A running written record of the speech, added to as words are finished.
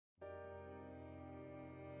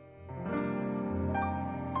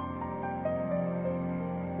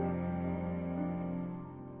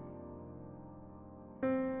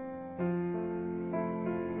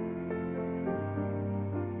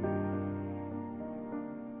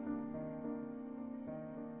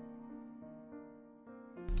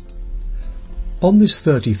On this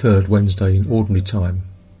 33rd Wednesday in Ordinary Time,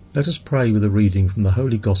 let us pray with a reading from the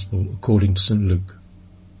Holy Gospel according to St. Luke.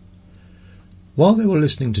 While they were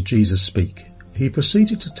listening to Jesus speak, he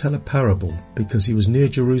proceeded to tell a parable because he was near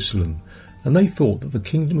Jerusalem, and they thought that the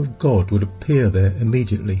kingdom of God would appear there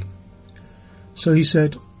immediately. So he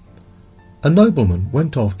said, "A nobleman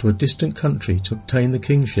went off to a distant country to obtain the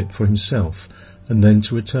kingship for himself and then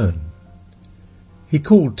to return. He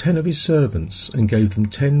called 10 of his servants and gave them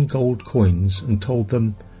 10 gold coins and told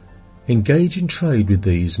them, 'Engage in trade with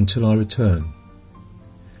these until I return.'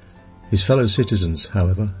 His fellow citizens,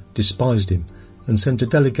 however, despised him and sent a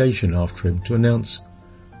delegation after him to announce,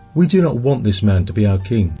 'We do not want this man to be our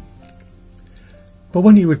king.' But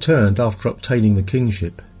when he returned after obtaining the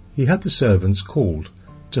kingship, he had the servants called,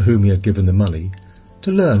 to whom he had given the money,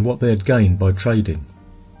 to learn what they had gained by trading.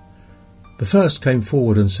 The first came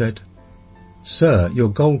forward and said, 'Sir, your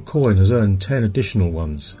gold coin has earned 10 additional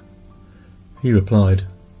ones.' He replied,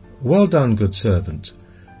 'Well done, good servant.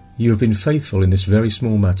 You have been faithful in this very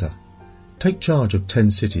small matter. Take charge of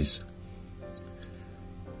 10 cities.'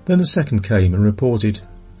 Then the second came and reported,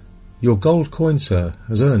 'Your gold coin, sir,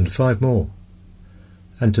 has earned 5 more.'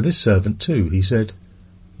 And to this servant too he said,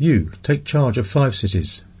 'You take charge of 5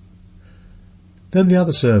 cities.' Then the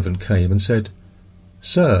other servant came and said,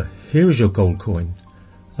 'Sir, here is your gold coin.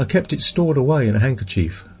 I kept it stored away in a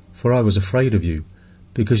handkerchief, for I was afraid of you,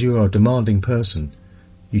 because you are a demanding person.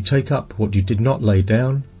 You take up what you did not lay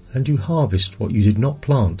down, and you harvest what you did not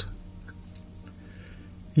plant.'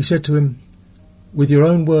 He said to him, 'With your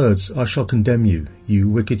own words I shall condemn you, you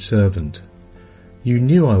wicked servant. You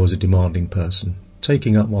knew I was a demanding person,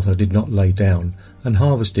 taking up what I did not lay down, and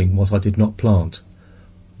harvesting what I did not plant.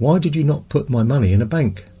 Why did you not put my money in a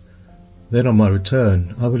bank? Then on my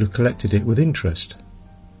return I would have collected it with interest.'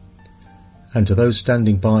 And to those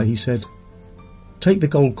standing by he said, 'Take the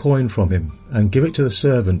gold coin from him, and give it to the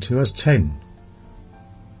servant who has 10.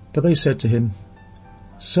 But they said to him,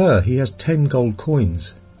 'Sir, he has 10 gold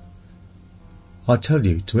coins.' I tell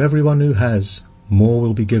you, to everyone who has, more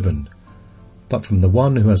will be given, but from the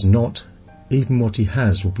one who has not, even what he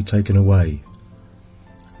has will be taken away.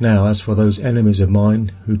 Now as for those enemies of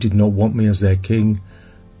mine who did not want me as their king,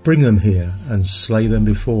 bring them here and slay them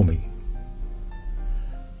before me.'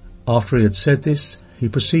 After he had said this, he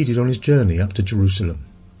proceeded on his journey up to Jerusalem."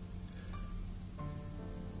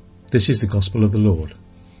 This is the Gospel of the Lord.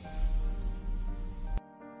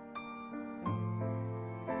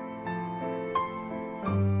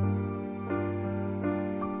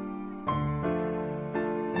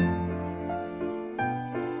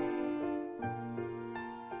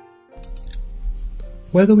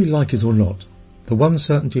 Whether we like it or not, the one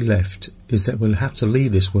certainty left is that we'll have to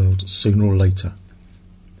leave this world sooner or later.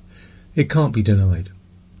 It can't be denied.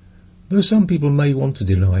 Though some people may want to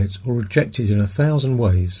deny it or reject it in 1,000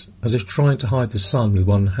 ways, as if trying to hide the sun with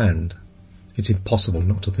one hand, it's impossible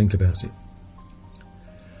not to think about it.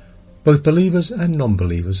 Both believers and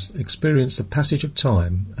non-believers experience the passage of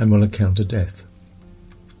time and will encounter death.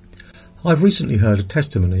 I've recently heard a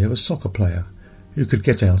testimony of a soccer player who could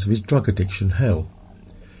get out of his drug addiction hell.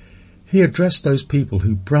 He addressed those people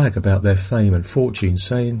who brag about their fame and fortune,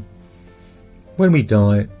 saying, "When we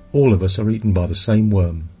die, all of us are eaten by the same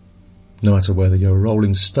worm. No matter whether you're a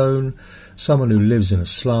rolling stone, someone who lives in a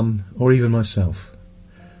slum, or even myself.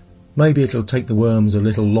 Maybe it'll take the worms a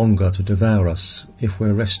little longer to devour us if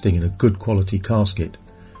we're resting in a good quality casket,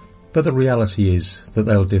 but the reality is that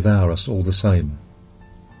they'll devour us all the same."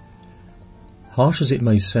 Harsh as it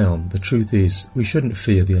may sound, the truth is we shouldn't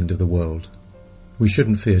fear the end of the world. We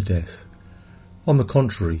shouldn't fear death. On the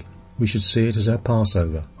contrary, we should see it as our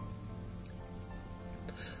Passover.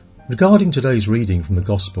 Regarding today's reading from the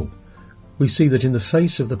Gospel, we see that in the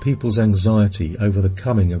face of the people's anxiety over the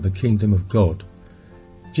coming of the kingdom of God,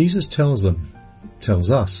 Jesus tells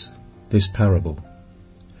us, this parable.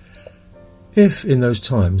 If, in those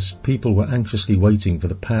times, people were anxiously waiting for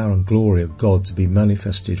the power and glory of God to be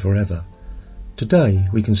manifested forever, today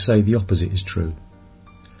we can say the opposite is true.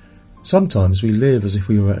 Sometimes we live as if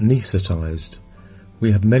we were anaesthetized.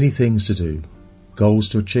 We have many things to do, goals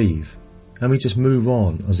to achieve, and we just move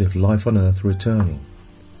on as if life on earth were eternal.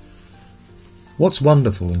 What's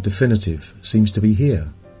wonderful and definitive seems to be here.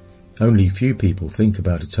 Only few people think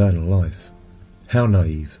about eternal life. How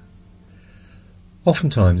naive.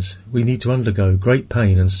 Oftentimes we need to undergo great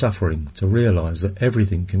pain and suffering to realise that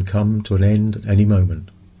everything can come to an end at any moment.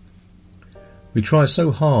 We try so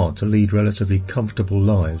hard to lead relatively comfortable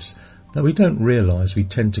lives that we don't realise we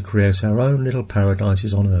tend to create our own little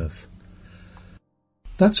paradises on earth.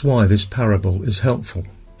 That's why this parable is helpful,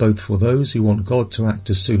 both for those who want God to act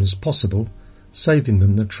as soon as possible saving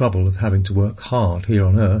them the trouble of having to work hard here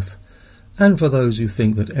on earth, and for those who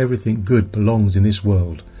think that everything good belongs in this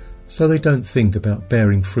world, so they don't think about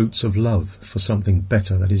bearing fruits of love for something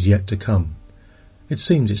better that is yet to come. It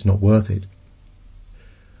seems it's not worth it.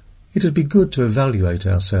 It would be good to evaluate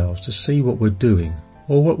ourselves to see what we're doing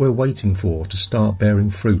or what we're waiting for to start bearing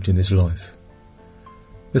fruit in this life.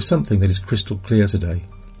 There's something that is crystal clear today.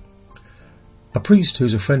 A priest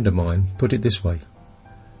who's a friend of mine put it this way: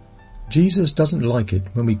 Jesus doesn't like it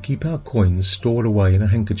when we keep our coins stored away in a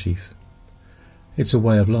handkerchief. It's a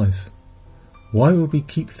way of life. Why would we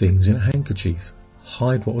keep things in a handkerchief,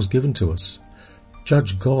 hide what was given to us,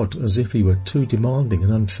 judge God as if he were too demanding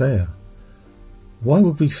and unfair? Why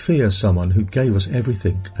would we fear someone who gave us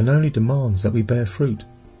everything and only demands that we bear fruit?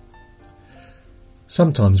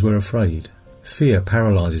 Sometimes we're afraid. Fear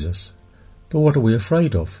paralyzes us. But what are we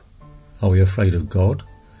afraid of? Are we afraid of God?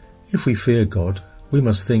 If we fear God, we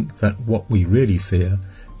must think that what we really fear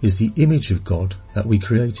is the image of God that we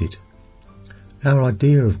created, our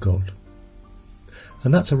idea of God.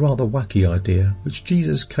 And that's a rather wacky idea which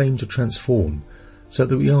Jesus came to transform so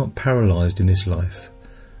that we aren't paralysed in this life,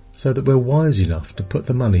 so that we're wise enough to put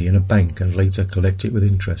the money in a bank and later collect it with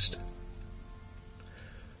interest.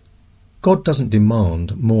 God doesn't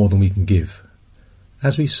demand more than we can give.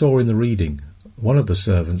 As we saw in the reading, one of the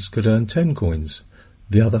servants could earn 10 coins,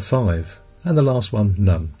 the other 5, and the last one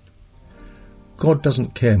none. God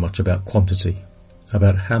doesn't care much about quantity,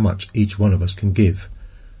 about how much each one of us can give,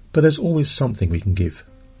 but there's always something we can give.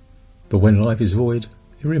 But when life is void,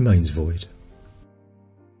 it remains void.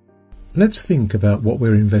 Let's think about what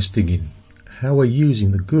we're investing in, how we're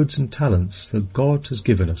using the goods and talents that God has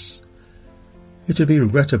given us. It would be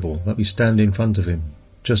regrettable that we stand in front of him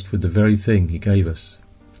just with the very thing he gave us.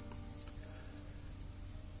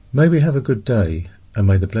 May we have a good day, and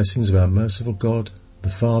may the blessings of our merciful God, the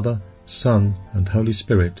Father, Son, and Holy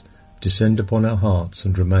Spirit descend upon our hearts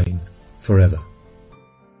and remain forever.